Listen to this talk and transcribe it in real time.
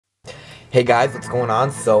Hey guys, what's going on?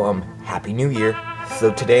 So, Happy New Year.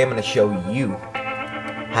 So today I'm gonna show you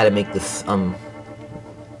how to make this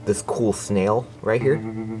cool snail right here.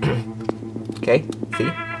 Okay, see?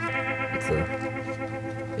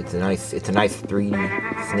 It's a nice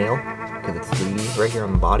 3D snail because it's 3D right here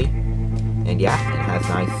on the body. And yeah, it has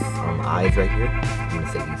nice eyes right here. I'm gonna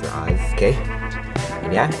say these are eyes, okay?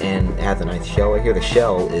 And yeah, and it has a nice shell right here. The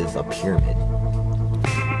shell is a pyramid.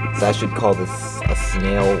 So I should call this a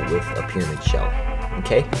snail with a pyramid shell.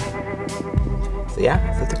 Okay? So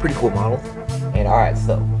yeah, so it's a pretty cool model. And alright,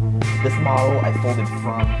 so this model I folded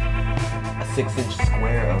from a 6-inch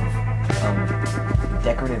square of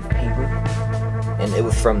decorative paper. And it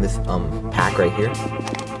was from this pack right here.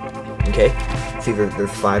 Okay? See,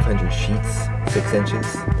 there's 500 sheets, 6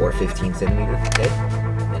 inches, or 15 centimeters, okay?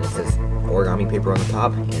 And it says origami paper on the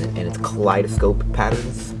top, and it's kaleidoscope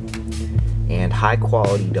patterns. And high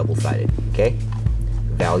quality double-sided, okay?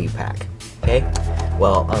 Value pack, okay?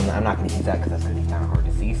 Well, I'm not going to use that because that's going to be kind of hard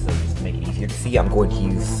to see, so just to make it easier to see, I'm going to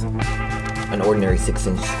use an ordinary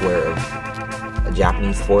 6-inch square of a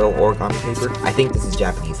Japanese foil origami paper. I think this is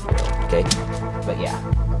Japanese foil, okay? But yeah,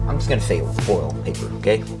 I'm just going to say foil paper,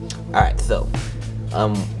 okay? Alright, so,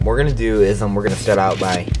 what we're going to do is, we're going to start out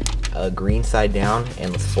by green side down,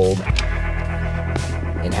 and let's fold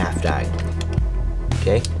in half diagonal.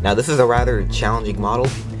 Okay, now this is a rather challenging model.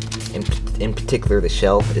 In particular, the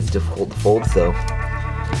shell is difficult to fold, so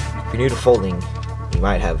if you're new to folding, you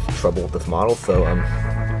might have trouble with this model, so,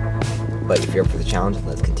 but if you're up for the challenge,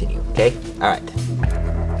 let's continue, okay? Alright.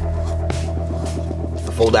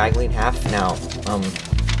 So fold diagonally in half. Now,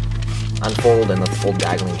 unfold and let's fold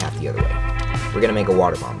diagonally in half the other way. We're gonna make a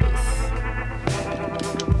water bomb base.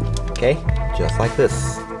 Okay, just like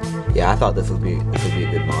this. Yeah, I thought this would be a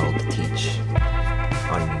good model to teach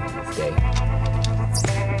on New Year's Day.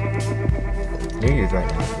 It's New Year's right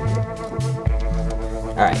now.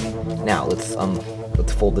 Alright, now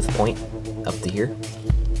let's fold this point up to here.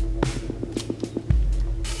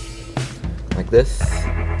 Like this.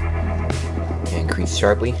 And increase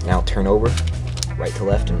sharply. Now turn over, right to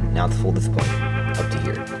left, and now let's fold this point up to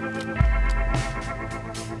here.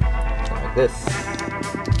 Like this.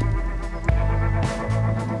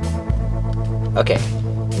 Okay,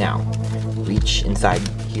 now reach inside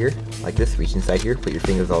here, like this, reach inside here, put your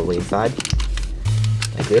fingers all the way inside,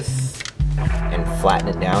 like this, and flatten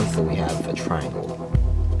it down so we have a triangle.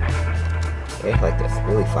 Okay, like this,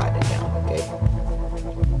 really flatten it down, okay?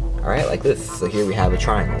 Alright, like this, so here we have a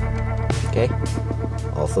triangle, okay?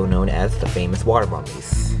 Also known as the famous water bomb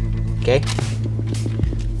base, okay?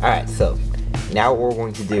 Alright, so, now what we're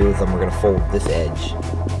going to do is we're going to fold this edge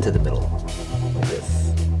to the middle, like this.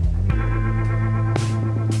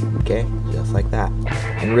 Okay, just like that.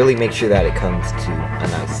 And really make sure that it comes to a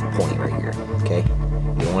nice point right here, okay?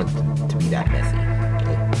 You don't want it to be that messy,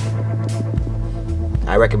 okay?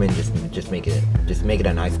 I recommend just make it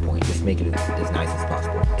a nice point. Just make it as nice as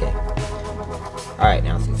possible, okay? Alright,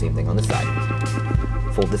 now let's do the same thing on this side.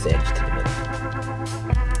 Fold this edge to the middle.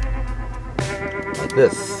 Like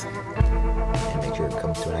this. And make sure it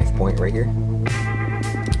comes to a nice point right here.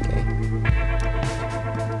 Okay.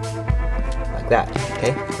 Like that.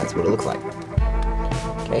 Okay, that's what it looks like.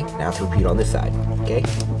 Okay, now let's repeat on this side. Okay,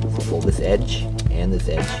 so fold this edge and this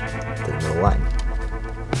edge to the middle line.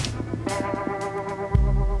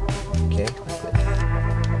 Okay, like this.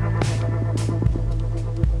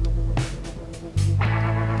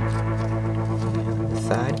 And this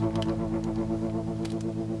side.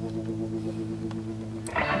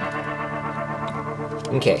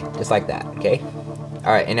 Okay, just like that. Okay.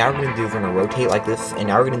 Alright, and now what we're going to do is we're going to rotate like this, and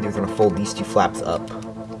now what we're going to do is we're going to fold these two flaps up.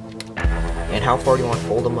 And how far do you want to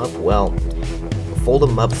fold them up? Well, fold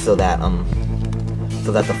them up so that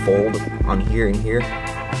the fold on here and here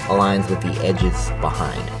aligns with the edges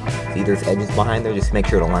behind. See, there's edges behind there, just make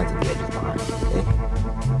sure it aligns with the edges behind, okay?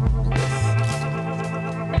 Like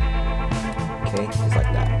this. Okay, just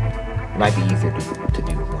like that. It might be easier to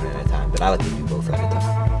do one at a time, but I like to do both at a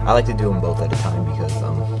time. I like to do them both at a time because,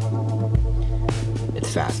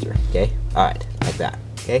 it's faster, okay? Alright, like that,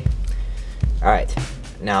 okay? Alright,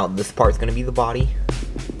 now this part's gonna be the body.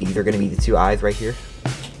 These are gonna be the two eyes right here,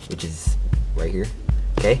 which is right here,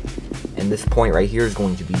 okay? And this point right here is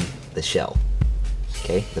going to be the shell,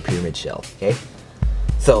 okay? The pyramid shell, okay?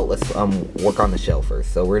 So let's work on the shell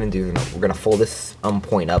first. So we're gonna fold this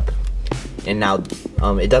point up, and now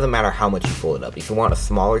it doesn't matter how much you fold it up. If you want a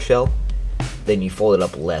smaller shell, then you fold it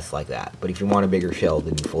up less like that. But if you want a bigger shell,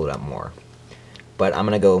 then you fold it up more. But I'm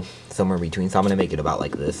going to go somewhere in between, so I'm going to make it about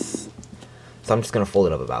like this. So I'm just going to fold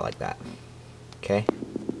it up about like that. Okay?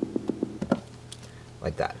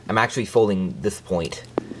 Like that. I'm actually folding this point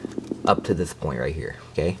up to this point right here,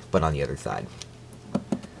 okay? But on the other side,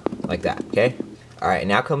 like that, okay? All right,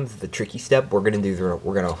 now comes the tricky step. We're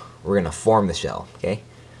gonna form the shell, okay?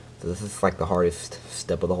 So this is like the hardest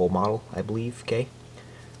step of the whole model, I believe, okay?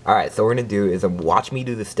 All right, so what we're gonna do is watch me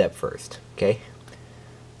do the step first, okay?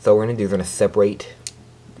 So what we're gonna do is we're gonna separate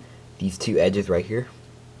these two edges right here,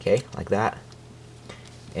 okay, like that.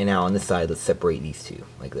 And now on this side, let's separate these two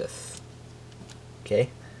like this, okay,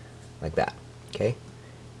 like that, okay.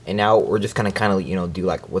 And now we're just gonna kind of, you know, do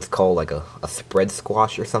like what's called like a spread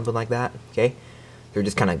squash or something like that, okay. So we're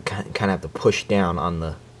just kind of have to push down on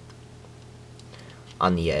the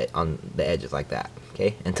edges like that,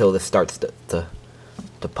 okay, until this starts to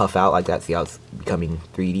puff out like that. See how it's becoming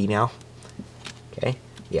 3D now, okay.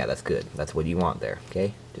 Yeah, that's good. That's what you want there,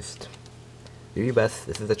 okay. Just do your best.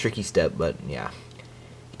 This is a tricky step, but yeah,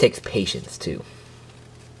 it takes patience too,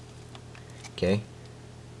 okay.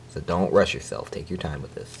 So don't rush yourself. Take your time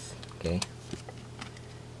with this, okay?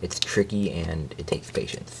 It's tricky and it takes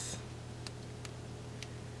patience.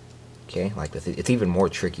 Okay, like this. It's even more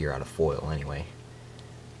trickier out of foil anyway.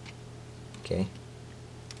 Okay?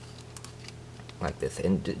 Like this.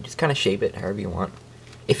 And just kind of shape it however you want.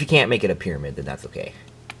 If you can't make it a pyramid, then that's okay.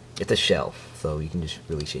 It's a shell, so you can just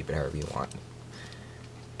really shape it however you want.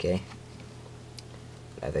 Okay?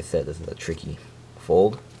 As I said, this is a tricky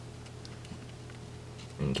fold.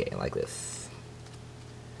 Okay, like this.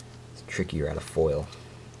 It's trickier out of foil.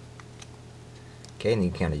 Okay, and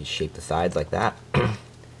you kind of just shape the sides like that.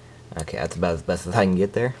 Okay, that's about as best as I can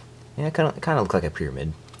get there. Yeah, it kind of looks like a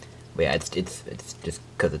pyramid. But yeah, it's just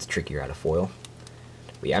because it's trickier out of foil.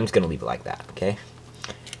 But yeah, I'm just gonna leave it like that. Okay.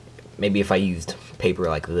 Maybe if I used paper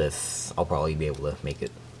like this, I'll probably be able to make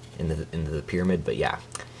it into the pyramid. But yeah.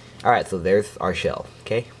 All right, so there's our shell.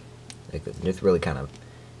 Okay. Like this. Just really kind of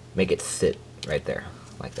make it sit right there.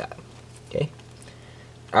 Like that, okay?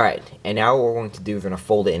 Alright, and now what we're going to do is we're going to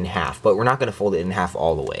fold it in half, but we're not going to fold it in half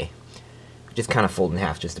all the way. Just kind of fold in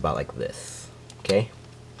half just about like this, okay?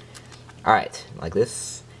 Alright, like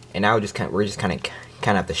this, and now we're just kind of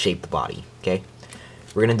have to shape the body, okay?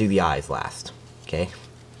 We're going to do the eyes last, okay?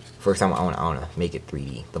 First I want to make it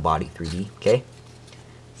 3D, the body 3D, okay?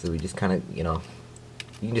 So we just kind of, you know,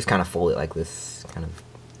 you can just kind of fold it like this, kind of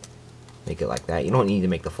make it like that. You don't need to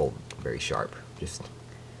make the fold very sharp, just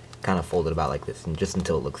kind of fold it about like this, and just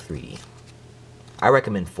until it looks 3D. I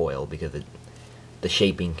recommend foil because the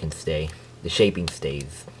shaping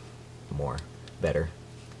stays more better.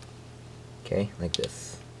 Okay, like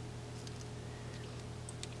this.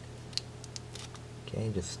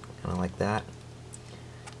 Okay, just kind of like that.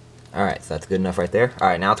 Alright, so that's good enough right there.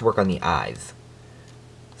 Alright, now let's work on the eyes.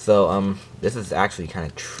 So, this is actually kind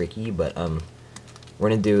of tricky, but, what we're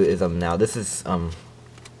gonna do is, now this is,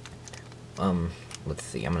 let's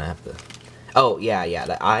see, I'm gonna have to, oh, yeah,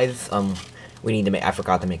 the eyes, we need to make, I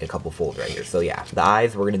forgot to make a couple folds right here, so yeah, the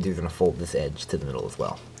eyes, we're gonna do is we're gonna fold this edge to the middle as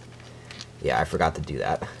well. Yeah, I forgot to do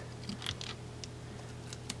that.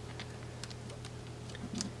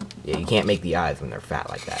 Yeah, you can't make the eyes when they're fat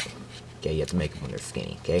like that. Okay, you have to make them when they're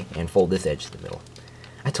skinny, okay? And fold this edge to the middle.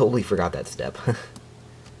 I totally forgot that step.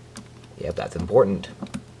 Yep, that's important.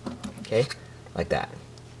 Okay, like that.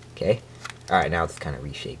 Okay? Alright, now let's kind of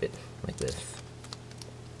reshape it like this.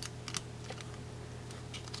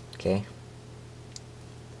 Okay?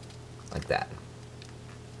 Like that.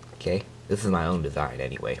 Okay? This is my own design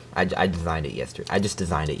anyway. I designed it yesterday. I just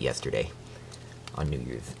designed it yesterday on New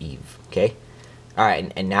Year's Eve. Okay?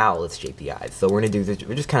 Alright, and now let's shape the eyes. So we're gonna do this.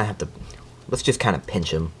 We just kind of have to, let's just kind of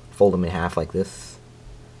pinch them, fold them in half like this.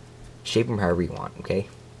 Shape them however you want, okay?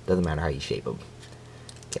 Doesn't matter how you shape them.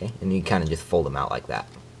 Okay? And you kind of just fold them out like that.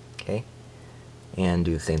 Okay? And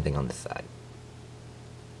do the same thing on this side.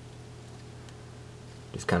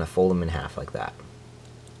 Just kind of fold them in half like that.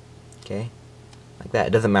 Okay? Like that. It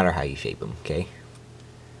doesn't matter how you shape them, okay?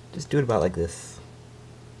 Just do it about like this.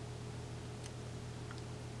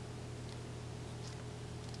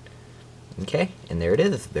 Okay, and there it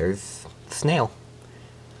is. There's the snail.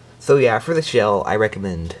 So yeah, for the shell, I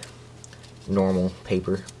recommend normal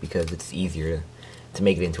paper because it's easier to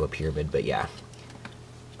make it into a pyramid. But yeah,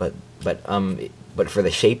 but for the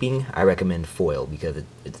shaping, I recommend foil because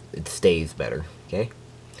it stays better. Okay,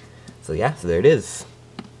 so yeah, so there it is.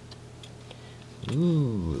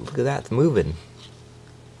 Ooh, look at that, it's moving.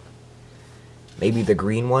 Maybe the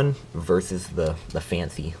green one versus the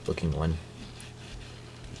fancy looking one.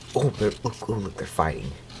 Oh, look, they're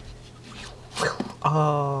fighting.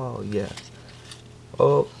 Oh, yeah.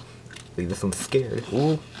 Oh, this one's scared.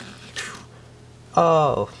 Ooh.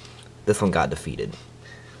 Oh, this one got defeated.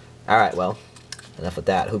 Alright, well, enough with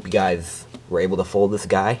that. Hope you guys were able to fold this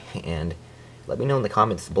guy, and let me know in the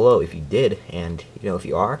comments below if you did, and you know, if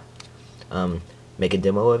you are, make a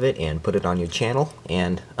demo of it and put it on your channel,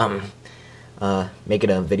 and make it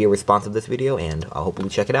a video response of this video, and I'll hopefully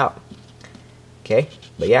check it out. Okay,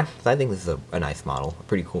 but yeah, so I think this is a nice model, a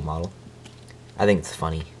pretty cool model. I think it's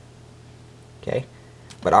funny. Okay,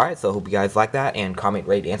 but alright, so I hope you guys like that, and comment,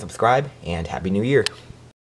 rate, and subscribe, and Happy New Year.